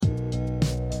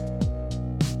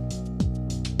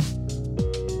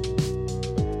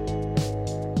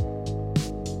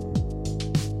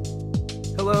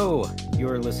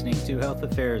You're listening to Health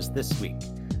Affairs This Week,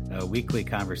 a weekly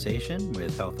conversation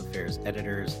with health affairs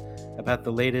editors about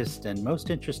the latest and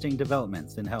most interesting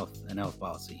developments in health and health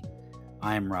policy.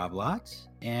 I'm Rob Lott,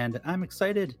 and I'm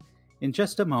excited in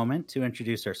just a moment to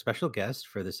introduce our special guest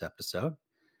for this episode.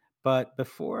 But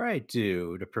before I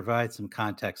do, to provide some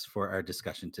context for our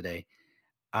discussion today,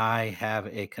 I have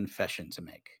a confession to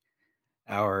make.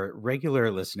 Our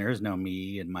regular listeners know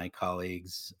me and my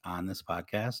colleagues on this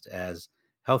podcast as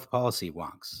health policy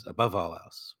wonks, above all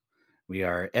else. We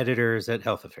are editors at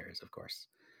Health Affairs, of course.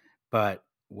 But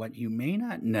what you may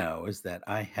not know is that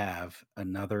I have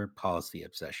another policy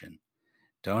obsession.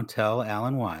 Don't tell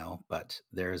Alan Weil, but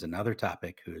there is another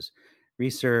topic whose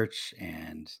research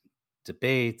and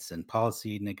debates and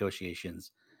policy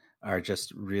negotiations are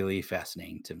just really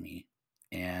fascinating to me.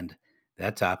 And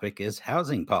that topic is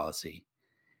housing policy.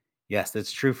 Yes,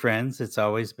 that's true, friends. It's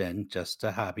always been just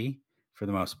a hobby for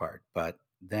the most part. But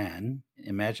then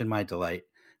imagine my delight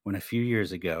when a few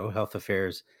years ago, Health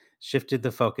Affairs shifted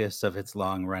the focus of its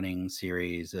long running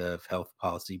series of health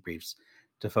policy briefs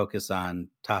to focus on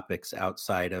topics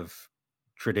outside of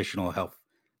traditional health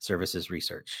services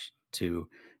research, to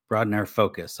broaden our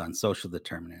focus on social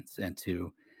determinants and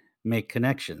to make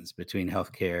connections between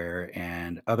healthcare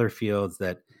and other fields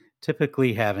that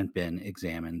typically haven't been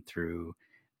examined through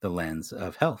the lens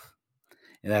of health.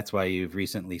 And that's why you've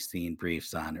recently seen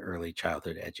briefs on early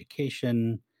childhood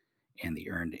education and the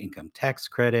earned income tax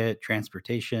credit,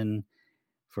 transportation,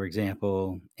 for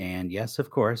example, and yes,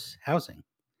 of course, housing.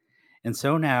 And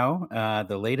so now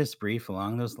the latest brief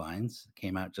along those lines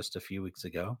came out just a few weeks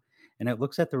ago, and it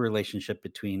looks at the relationship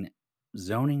between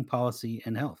zoning policy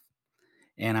and health.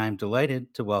 And I'm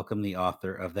delighted to welcome the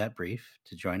author of that brief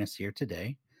to join us here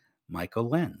today, Michael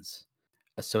Lenz,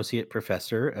 Associate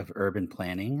Professor of Urban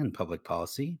Planning and Public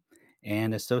Policy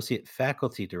and Associate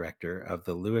Faculty Director of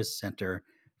the Lewis Center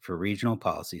for Regional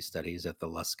Policy Studies at the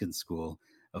Luskin School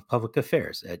of Public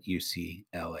Affairs at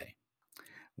UCLA.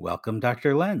 Welcome,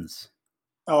 Dr. Lenz.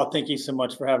 Oh, thank you so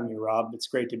much for having me, Rob. It's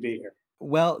great to be here.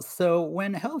 Well, so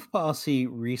when health policy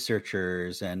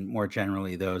researchers and more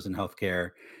generally those in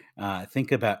healthcare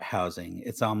think about housing,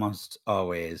 it's almost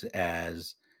always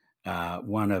as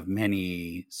one of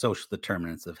many social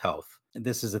determinants of health.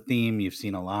 This is a theme you've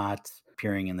seen a lot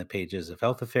appearing in the pages of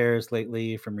Health Affairs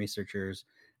lately from researchers.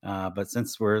 But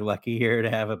since we're lucky here to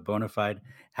have a bona fide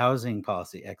housing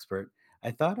policy expert,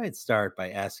 I thought I'd start by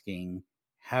asking,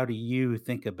 how do you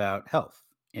think about health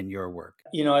in your work?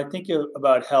 I think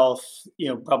about health,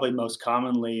 probably most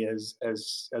commonly as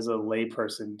a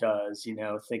layperson does,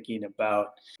 thinking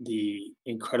about the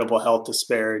incredible health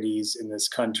disparities in this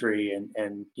country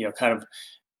and kind of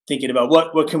thinking about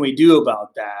what can we do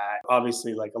about that.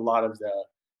 Obviously, like a lot of the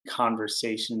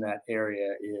conversation in that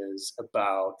area is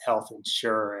about health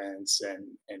insurance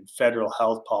and federal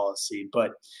health policy,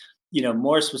 but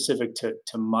more specific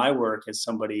to my work as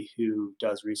somebody who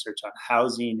does research on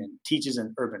housing and teaches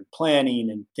in urban planning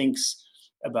and thinks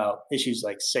about issues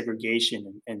like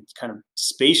segregation and kind of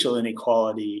spatial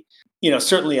inequality.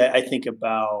 Certainly I think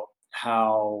about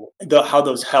how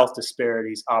those health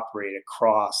disparities operate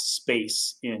across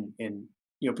space in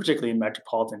particularly in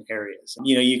metropolitan areas.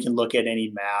 You can look at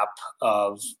any map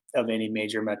of any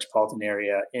major metropolitan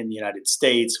area in the United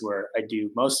States where I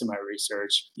do most of my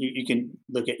research. You can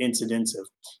look at incidents of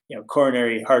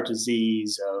coronary heart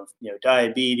disease, of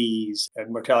diabetes,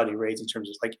 and mortality rates in terms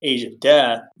of like age of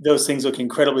death. Those things look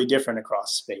incredibly different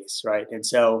across space, right? And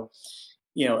so,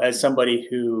 as somebody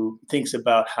who thinks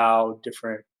about how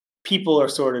different people are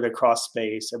sorted across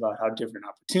space, about how different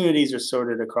opportunities are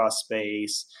sorted across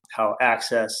space, how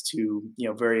access to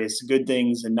various good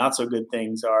things and not so good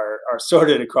things are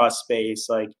sorted across space.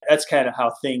 Like that's kind of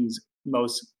how things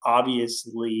most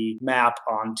obviously map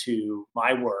onto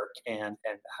my work and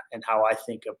how I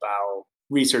think about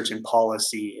research and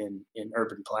policy in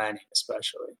urban planning,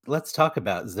 especially. Let's talk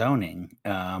about zoning.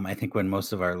 I think when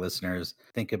most of our listeners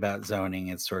think about zoning,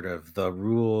 it's sort of the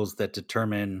rules that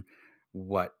determine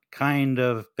what kind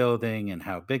of building and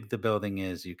how big the building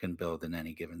is you can build in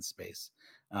any given space.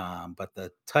 But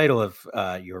the title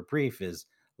of your brief is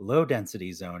Low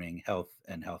Density Zoning, Health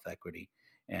and Health Equity.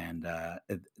 And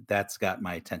that's got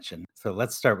my attention. So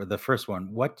let's start with the first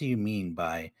one. What do you mean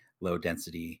by low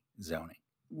density zoning?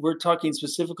 We're talking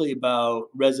specifically about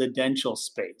residential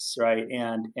space, right?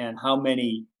 And how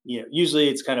many, usually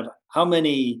it's kind of how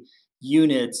many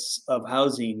units of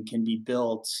housing can be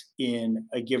built in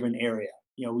a given area.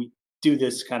 We do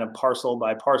this kind of parcel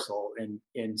by parcel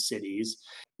in cities.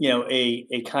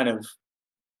 A kind of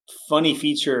funny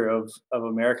feature of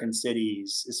American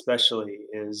cities, especially,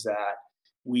 is that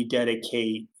we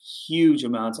dedicate huge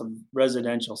amounts of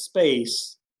residential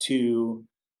space to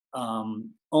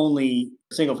only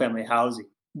single family housing.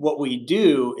 What we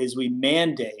do is we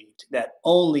mandate that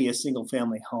only a single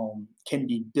family home can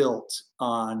be built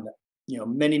on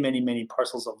many many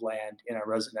parcels of land in our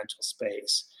residential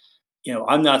space.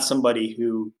 I'm not somebody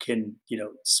who can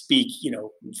speak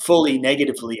fully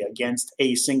negatively against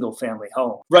a single family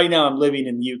home. Right now I'm living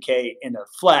in the UK in a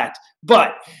flat,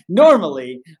 but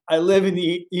normally I live in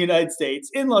the United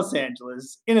States in Los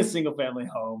Angeles in a single family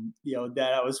home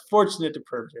that I was fortunate to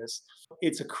purchase.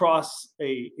 It's across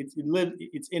a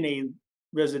it's in a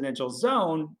residential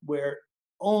zone where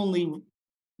only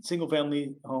single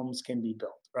family homes can be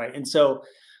built, right? And so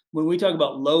when we talk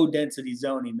about low density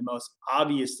zoning, the most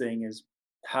obvious thing is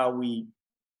how we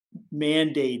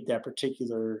mandate that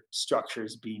particular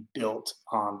structures be built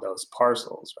on those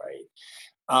parcels,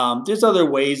 right? There's other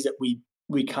ways that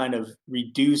we kind of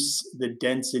reduce the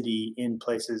density in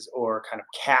places or kind of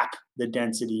cap the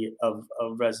density of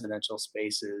residential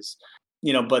spaces.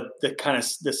 But the kind of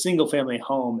the single family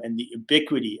home and the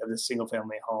ubiquity of the single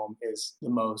family home is the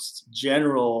most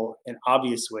general and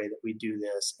obvious way that we do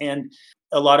this. And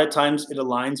a lot of times it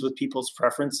aligns with people's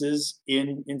preferences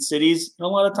in cities, and a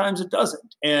lot of times it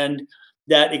doesn't. And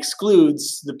that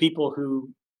excludes the people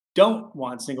who don't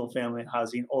want single family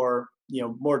housing, or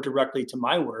more directly to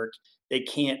my work, they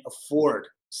can't afford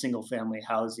single family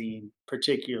housing,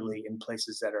 particularly in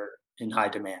places that are in high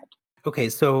demand. Okay,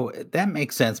 so that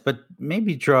makes sense, but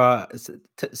maybe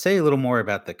say a little more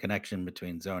about the connection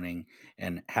between zoning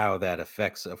and how that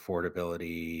affects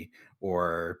affordability,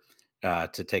 or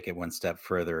to take it one step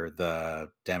further, the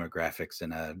demographics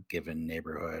in a given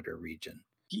neighborhood or region.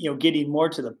 Getting more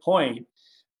to the point,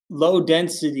 low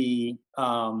density,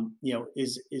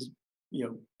 is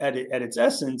at its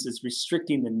essence, is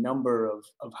restricting the number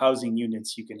of housing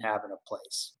units you can have in a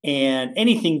place. And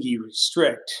anything you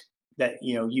restrict, that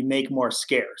you make more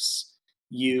scarce,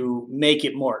 you make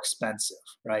it more expensive,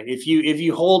 right? If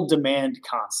you hold demand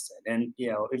constant, and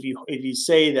if you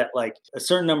say that like a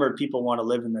certain number of people want to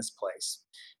live in this place,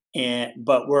 and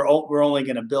but we're only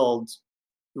going to build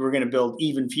we're going to build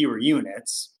even fewer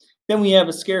units, then we have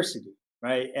a scarcity,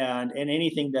 right? And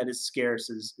anything that is scarce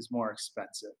is more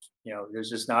expensive. There's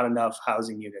just not enough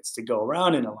housing units to go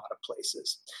around in a lot of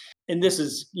places. And this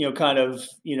is kind of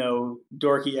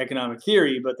dorky economic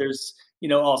theory, but there's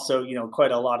also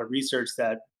quite a lot of research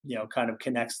that kind of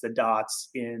connects the dots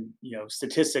in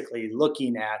statistically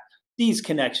looking at these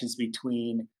connections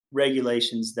between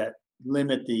regulations that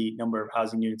limit the number of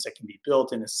housing units that can be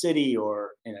built in a city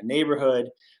or in a neighborhood,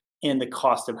 and the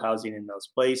cost of housing in those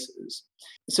places.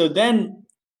 So then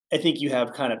I think you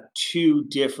have kind of two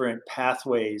different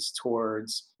pathways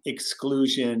towards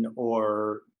exclusion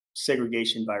or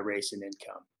segregation by race and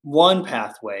income. One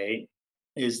pathway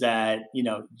is that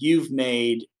you've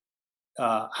made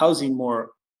housing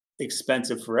more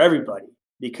expensive for everybody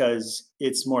because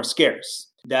it's more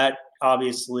scarce. That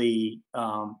obviously,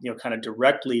 kind of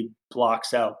directly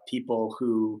blocks out people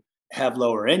who have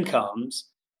lower incomes,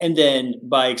 and then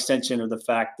by extension of the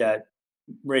fact that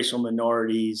racial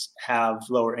minorities have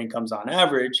lower incomes on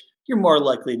average, you're more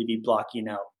likely to be blocking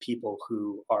out people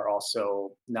who are also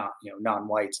not,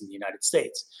 non-whites in the United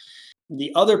States.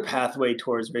 The other pathway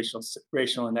towards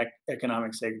racial and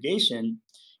economic segregation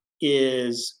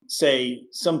is, say,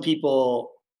 some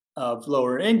people of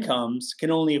lower incomes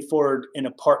can only afford an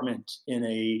apartment in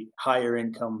a higher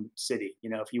income city.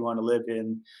 If you want to live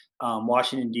in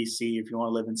Washington, D.C., if you want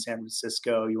to live in San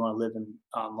Francisco, you want to live in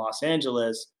Los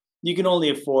Angeles, you can only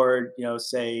afford,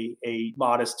 say, a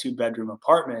modest 2-bedroom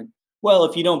apartment. Well,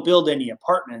 if you don't build any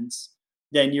apartments,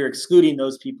 then you're excluding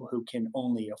those people who can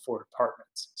only afford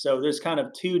apartments. So there's kind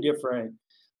of two different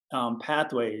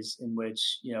pathways in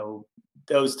which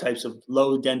those types of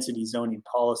low density zoning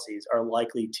policies are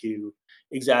likely to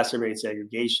exacerbate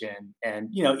segregation, and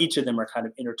each of them are kind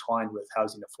of intertwined with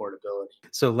housing affordability.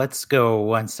 So let's go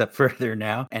one step further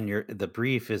now. And the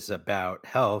brief is about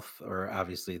health, or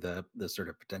obviously the sort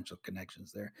of potential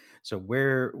connections there. So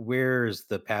where's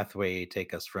the pathway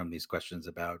take us from these questions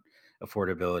about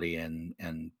affordability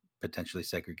and potentially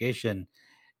segregation?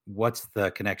 What's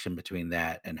the connection between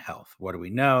that and health? What do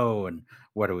we know, and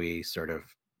what do we sort of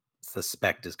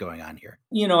suspect is going on here?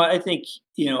 I think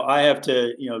I have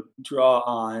to draw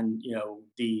on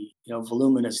the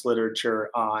voluminous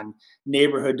literature on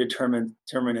neighborhood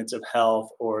determinants of health,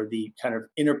 or the kind of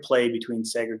interplay between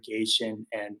segregation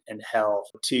and health,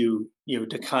 to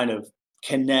to kind of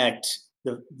connect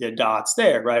the dots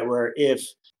there, right? Where if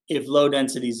low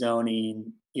density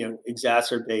zoning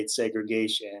exacerbate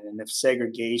segregation. And if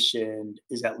segregation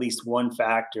is at least one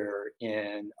factor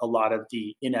in a lot of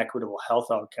the inequitable health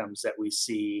outcomes that we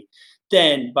see,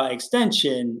 then by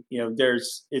extension,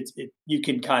 you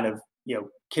can kind of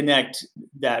connect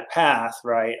that path,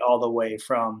 right, all the way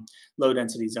from low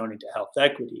density zoning to health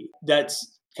equity.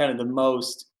 That's kind of the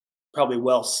most probably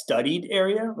well studied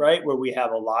area, right, where we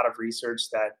have a lot of research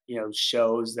that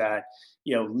shows that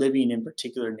living in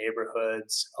particular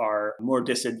neighborhoods are more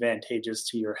disadvantageous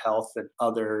to your health than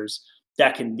others.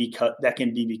 That can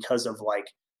be because of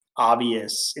like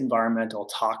obvious environmental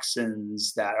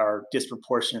toxins that are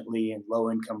disproportionately in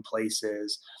low income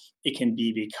places. It can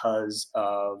be because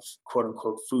of quote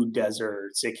unquote food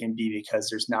deserts. It can be because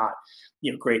there's not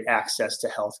great access to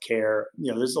healthcare.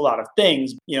 There's a lot of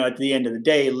things. At the end of the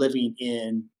day, living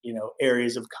in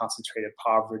areas of concentrated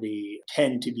poverty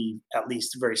tend to be at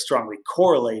least very strongly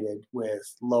correlated with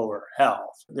lower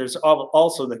health. There's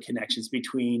also the connections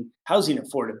between housing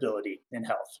affordability and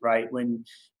health, right? When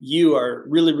you are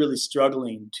really, really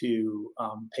struggling to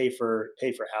pay for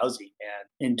housing,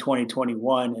 and in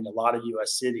 2021 in a lot of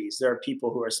U.S. cities, there are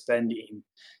people who are spending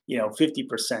 50%,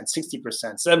 60%,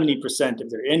 70% of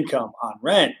their income on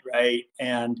rent, right?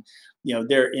 And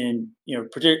they're in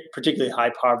particularly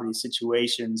high poverty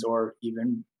situations, or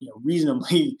even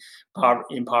reasonably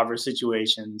impoverished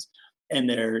situations, and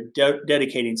they're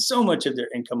dedicating so much of their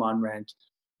income on rent.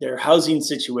 Their housing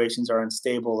situations are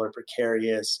unstable or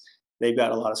precarious. They've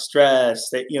got a lot of stress.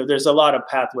 There's a lot of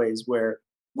pathways where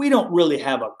we don't really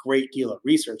have a great deal of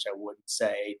research, I wouldn't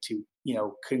say, to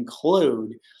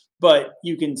conclude. But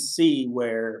you can see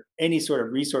where any sort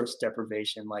of resource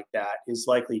deprivation like that is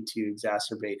likely to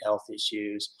exacerbate health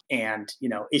issues, and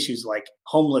issues like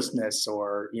homelessness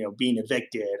or being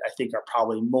evicted, I think, are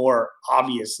probably more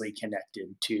obviously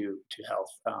connected to health,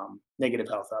 negative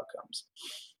health outcomes.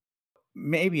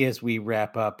 Maybe as we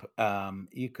wrap up,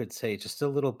 you could say just a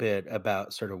little bit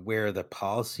about sort of where the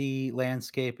policy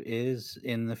landscape is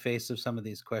in the face of some of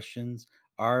these questions.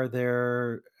 Are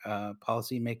there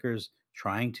policymakers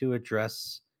trying to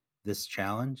address this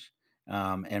challenge?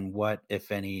 And what, if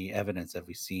any, evidence have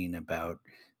we seen about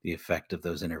the effect of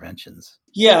those interventions?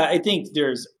 Yeah, I think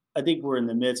we're in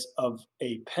the midst of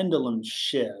a pendulum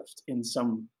shift in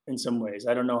some ways.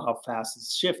 I don't know how fast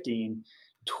it's shifting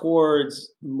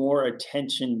towards more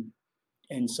attention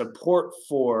and support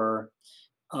for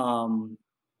kind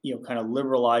of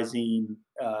liberalizing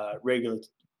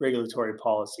regulatory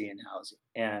policy in housing.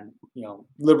 And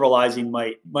liberalizing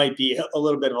might be a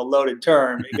little bit of a loaded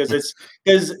term, because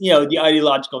the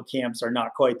ideological camps are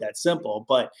not quite that simple.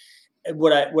 But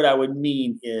what I would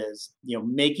mean is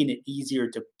making it easier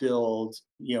to build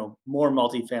more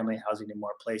multifamily housing in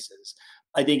more places.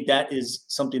 I think that is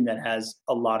something that has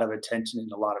a lot of attention in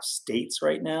a lot of states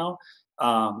right now.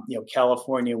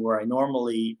 California, where I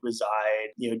normally reside,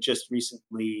 just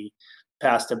recently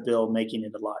passed a bill making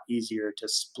it a lot easier to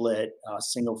split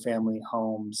single family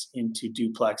homes into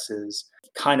duplexes,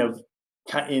 kind of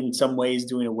in some ways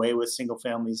doing away with single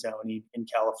family zoning in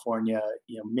California.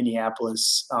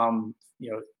 Minneapolis,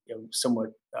 somewhat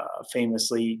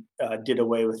famously did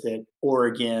away with it.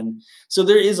 Oregon. So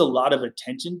there is a lot of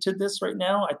attention to this right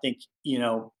now. I think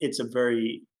it's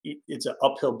an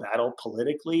uphill battle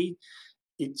politically.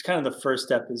 It's kind of the first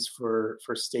step is for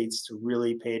states to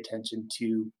really pay attention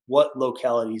to what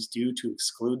localities do to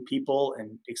exclude people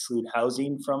and exclude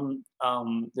housing from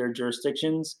their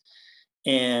jurisdictions.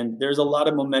 And there's a lot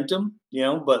of momentum,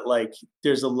 but like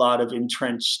there's a lot of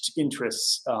entrenched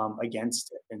interests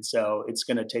against it, and so it's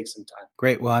going to take some time.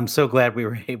 Great. Well, I'm so glad we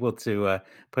were able to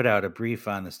put out a brief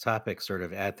on this topic, sort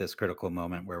of at this critical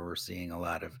moment where we're seeing a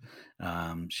lot of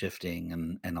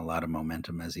shifting and a lot of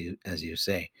momentum, as you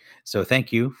say. So,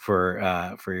 thank you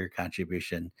for your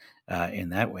contribution in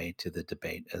that way to the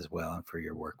debate as well, and for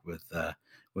your work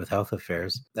with health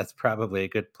affairs. That's probably a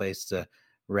good place to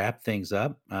wrap things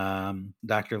up.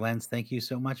 Dr. Lenz, thank you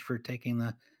so much for taking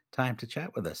the time to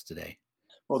chat with us today.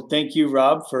 Well, thank you,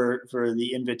 Rob, for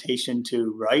the invitation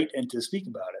to write and to speak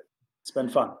about it. It's been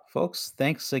fun. Folks,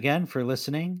 thanks again for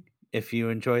listening. If you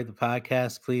enjoyed the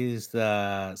podcast, please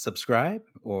subscribe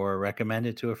or recommend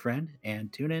it to a friend,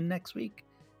 and tune in next week.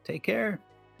 Take care.